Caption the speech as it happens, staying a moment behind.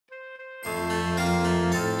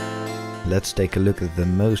let's take a look at the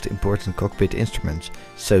most important cockpit instruments,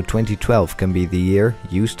 so 2012 can be the year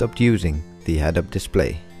you stopped using the head-up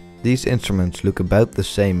display. These instruments look about the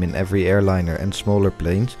same in every airliner and smaller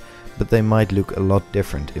planes, but they might look a lot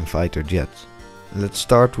different in fighter jets. Let's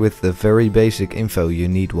start with the very basic info you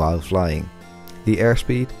need while flying: the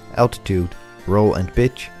airspeed, altitude, roll and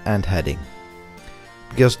pitch, and heading.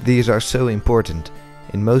 Because these are so important,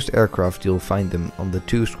 in most aircraft you'll find them on the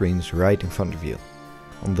two screens right in front of you.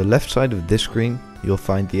 On the left side of this screen you'll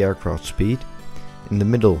find the aircraft speed, in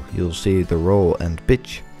the middle you'll see the roll and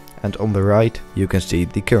pitch, and on the right you can see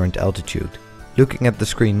the current altitude. Looking at the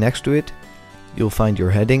screen next to it, you'll find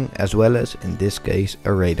your heading as well as, in this case,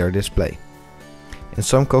 a radar display. In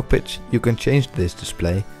some cockpits you can change this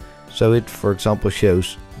display, so it for example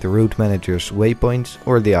shows the route manager's waypoints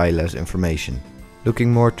or the ILS information.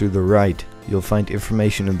 Looking more to the right, you'll find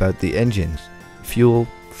information about the engines, fuel,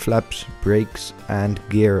 flaps, brakes and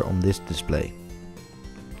gear on this display.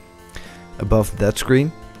 Above that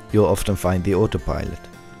screen you'll often find the autopilot.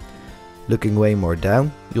 Looking way more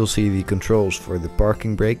down, you'll see the controls for the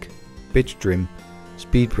parking brake, pitch trim,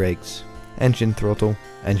 speed brakes, engine throttle,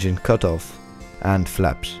 engine cutoff and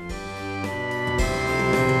flaps.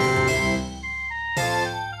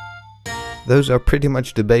 Those are pretty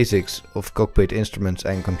much the basics of cockpit instruments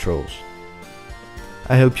and controls.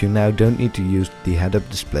 I hope you now don't need to use the head-up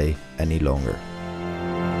display any longer.